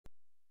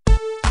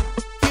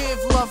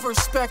love,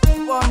 respect,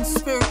 one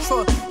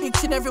spiritual.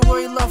 Each and every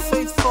way, love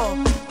faithful.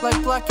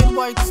 Like black and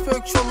white,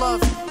 spiritual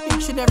love.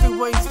 Each and every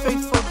way,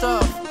 faithful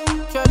dove.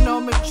 Can't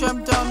know me,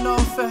 jump down, no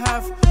for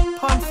have.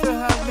 Pun for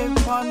have me,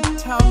 pun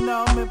town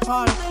now, me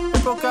pun. Me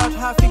broke out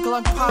half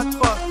glant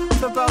patois.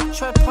 For about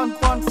chat, pun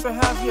guan for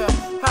have ya.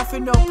 Half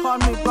no pun,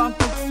 me bank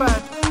book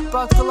fat.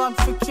 About galant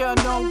for care,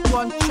 no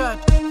one chat.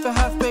 For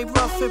have babe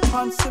love for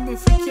pun, simi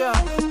for care.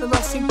 The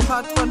lossing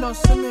patois, no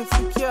simi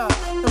for care.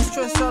 No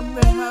stress on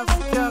me, have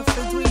care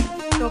for dweeb.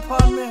 No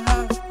pun, me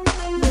have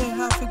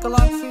a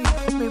galant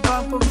fee. Me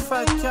bank book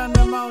fat, can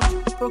amount.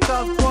 Broke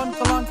out one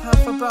galant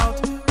half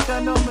about.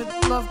 Can know me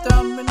love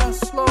down, me not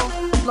slow.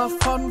 Love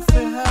pun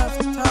for half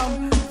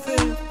town,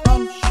 for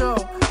pun show.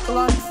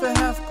 Galant for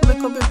half,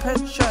 little bit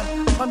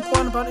pension. Pun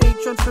one about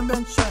agent for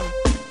mention.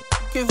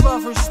 Give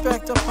love,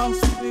 respect upon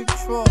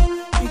spiritual.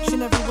 Each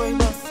and every way,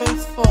 love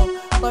faithful.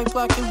 Like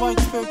black and white,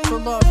 spiritual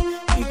love.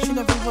 Each and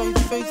every way,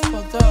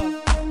 faithful dove.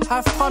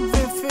 Have pun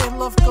fear,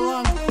 love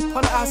galant.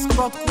 Pun ask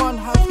about one,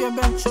 have you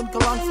mentioned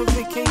galant for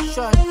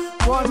vacation.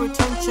 One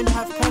retention,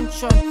 have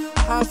pension.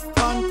 Have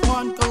pun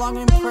one,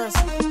 galant impress.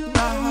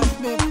 Now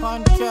have me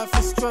pun care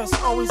for stress.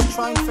 Always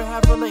trying for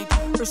have relate.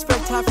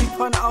 Respect happy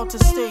pun out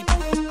of state.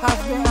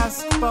 Have me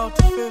ask about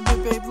fear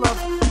me babe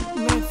love.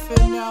 Me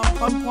for now,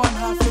 pun one,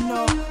 have to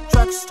know.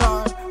 Track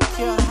star,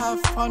 yeah, have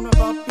fun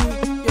about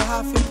me. Yeah,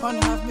 have a pun,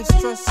 have me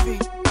stress free.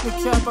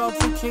 Me care about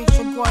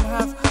vacation, one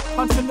have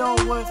pun for no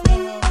with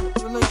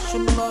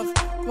relation love.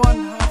 One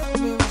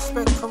have me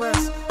respect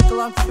caress.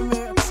 Galant for me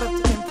accept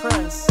and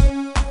impress.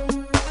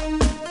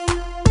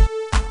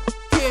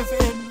 Give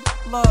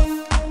in love,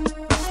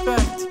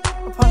 respect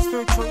upon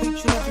spiritual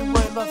each and every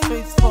way, love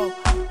faithful.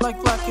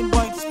 Like black and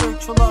white,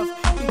 spiritual love,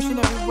 each and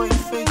every way,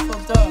 faithful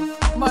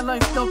dove. My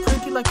life no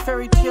pretty like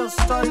fairy tales.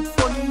 Started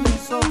 40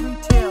 years old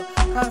retail.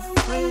 Have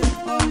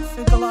faith on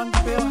galant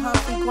bail. Have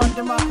faith one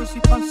democracy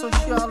pun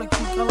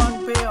sociology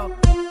galant bail.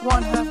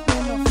 One have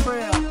been a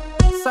frail.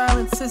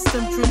 Silent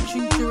system drink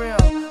ginger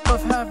ale.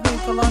 Love have me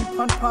galant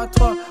pun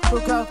patois.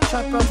 Broke out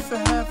chat about for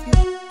have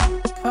you.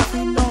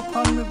 Coffee no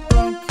pun with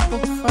blank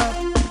book fat.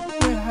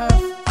 We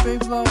have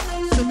babe love.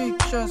 Simi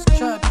just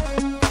chat.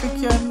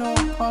 Figure no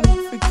pun.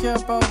 Figure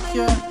about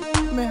yeah.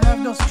 May have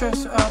no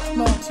stress out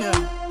mouth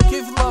yeah.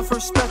 Give love,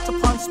 respect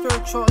upon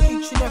spiritual.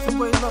 Each and every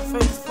way, love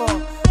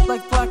faithful.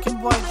 Like black and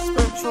white,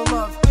 spiritual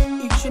love.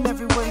 Each and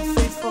every way,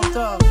 faithful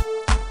dove.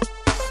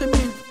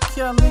 Simi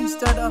can't leave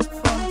that up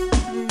from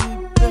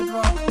the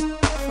bedrock.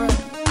 Fred,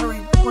 hurry,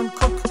 one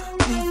cook,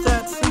 leave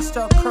that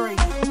freestyle curry.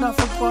 Not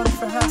for one,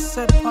 for has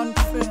said pun,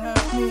 for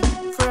have me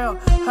frail.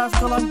 Have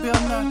galant bill,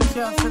 not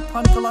yeah, for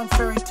pun galant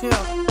fairy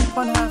tale.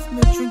 Pun have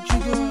me drink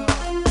jigger.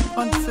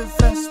 Pun for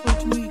vest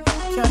with me.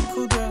 Can't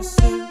kuda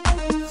see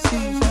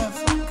have.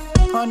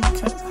 Pun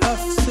have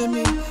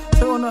simi,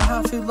 for honor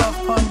have love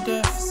pun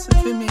def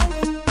simi.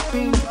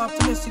 Being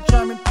optimistic,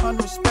 jamming pun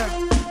respect.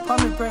 Pun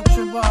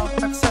rejection wow,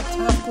 accept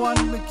have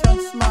one, we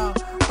can't smile.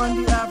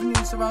 Run the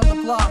avenues around the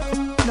block,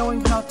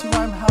 knowing how to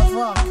rhyme, have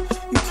rock.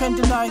 You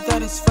can't deny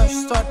that it's fresh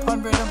start,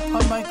 pun rhythm,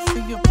 pun mic,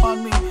 figure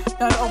upon me.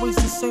 Not always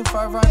the same for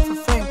I rhyme for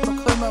fame.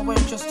 Proclaim my way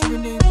just to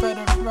renew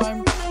better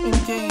rhyme in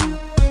game.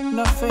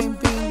 Not fame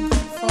being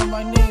for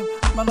my name.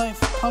 My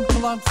life, pun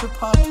galant for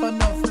patois,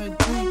 no for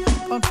three.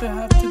 Pun for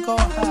have to go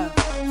have.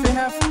 For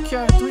have for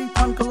care, three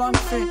pun galant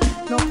for.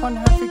 No pun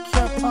have for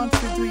care, pun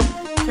for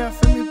three. Care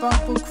for me,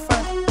 bank book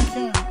fat,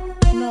 care.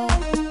 No,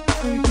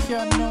 free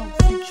care, no,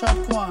 free chat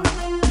one.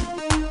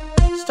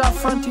 Stop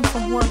fronting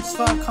from words,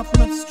 5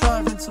 compliments,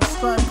 strive and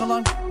subscribe.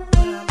 Galant,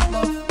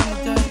 love me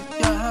day.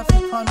 Yeah, have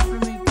a pun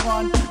for me,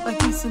 one. Like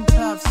decent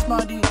have,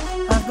 smarty.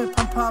 Have me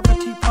pun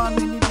poverty, pun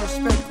me need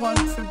respect, one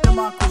for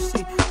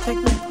democracy. Take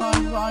me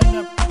pun, line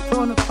up,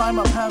 throwing a climb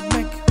up, have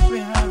make, we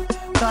have.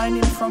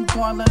 Dining from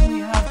one, let me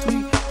have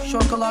 3.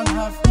 Show galant,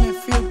 have me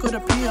feel good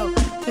appeal.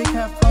 Take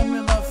half pun, me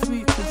love,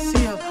 we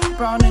conceal.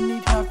 Brown and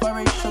need have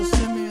biracial,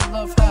 simi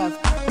love have.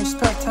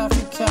 Respect have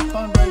you cap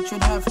on right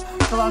and have.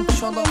 Galant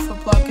show love for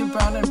black and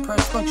brown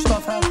impress. Much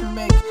love have to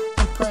make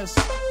impress.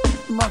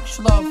 Much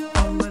love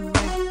on when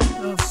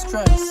make of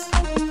stress.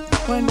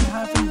 When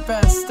having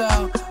best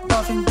style,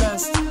 loving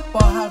best.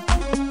 While have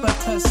but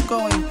test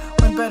going.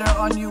 When better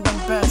on you when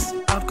best.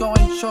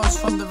 Outgoing shows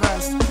from the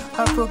rest.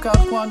 Have broke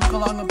out one, go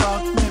along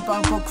about me.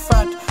 Bang book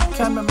fat,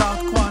 can me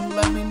mouth one.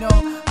 Let me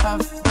know, have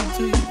the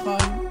deep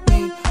on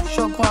me.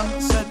 Show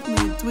one, set me,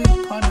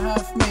 dweep pun,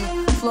 have me.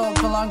 Flow,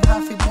 go along,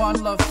 half it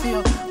one, love,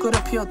 feel. Good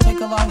appeal, take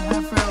along,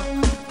 have real.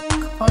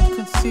 Pun,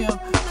 conceal,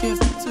 give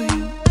to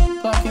you.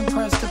 Black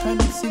impress,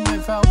 dependency, my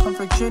vow,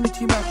 comfort,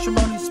 virginity,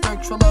 matrimony,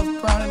 spiritual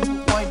love, brown and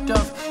white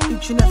dove.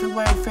 Each and every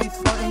way,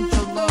 faithful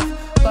angel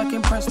love. Black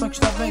impress,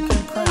 much love, make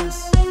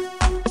impress.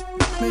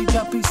 May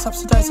that be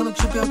subsidized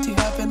eligibility,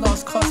 have been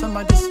lost cause of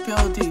my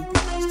disability.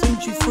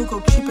 Stingy,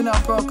 frugal, cheaping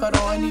out broke, got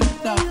all I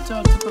need now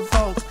to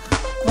provoke.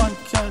 One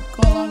cat,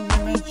 go along,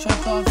 dimension,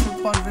 gone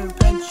for one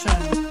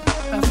revention.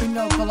 Every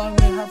no, go along,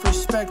 may have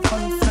respect,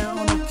 one fair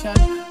owner can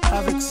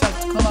have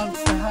accept, go along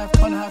for have,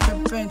 one have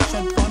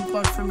invention,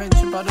 one for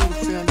mention, but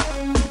Adrian.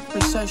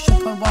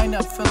 Recession, Pun wine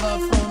up for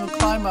love, on a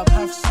climb up,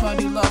 have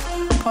smutty love.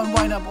 Pun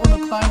wine up, on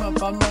a climb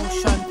up, on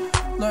motion.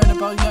 Learn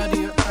about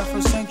Yadi,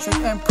 Afrocentric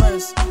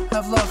Empress.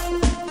 Have love,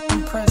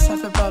 impress,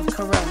 have about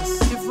caress.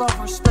 Give love,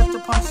 respect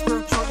upon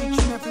spiritual, each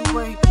and every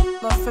way.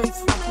 Love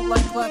faithful,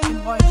 like black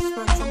and white.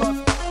 Spiritual love,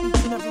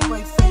 each and every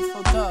way,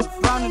 faithful dove.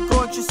 Round and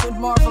gorgeous and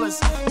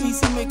marvelous,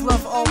 easy make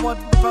love, all what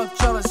about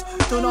jealous.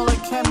 Doing all I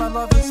can, my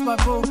love is my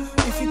boo.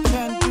 If you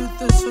can do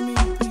this for me,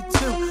 be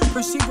too.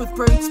 Proceed with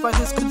braids, by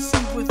this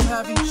conceit with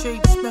having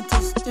shades.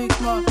 Mental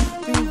stigma,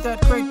 being that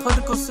great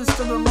political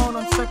system alone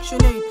on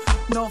Section 8.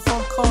 No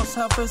phone calls,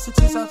 have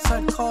visitors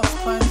outside calls,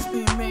 plans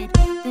being made.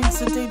 Being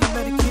sedated,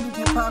 medicated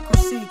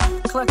hypocrisy.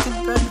 Collecting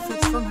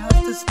benefits from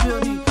health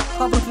disability.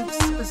 Public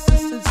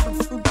assistance from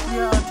food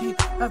reality.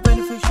 Have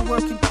beneficial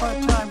working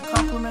part-time,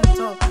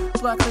 complemental.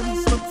 Black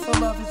ladies look for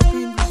love, it's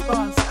being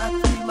response.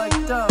 Act to be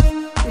like dove,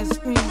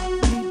 it's me,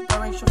 need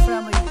biracial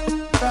family.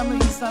 Family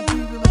is not be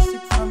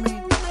realistic for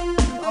me.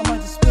 All my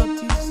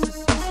disabilities,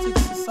 statistic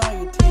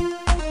society.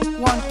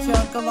 One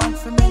care, galang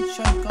for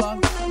mention,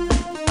 galang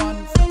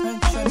for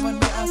pension. When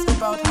we ask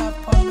about half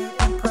pun,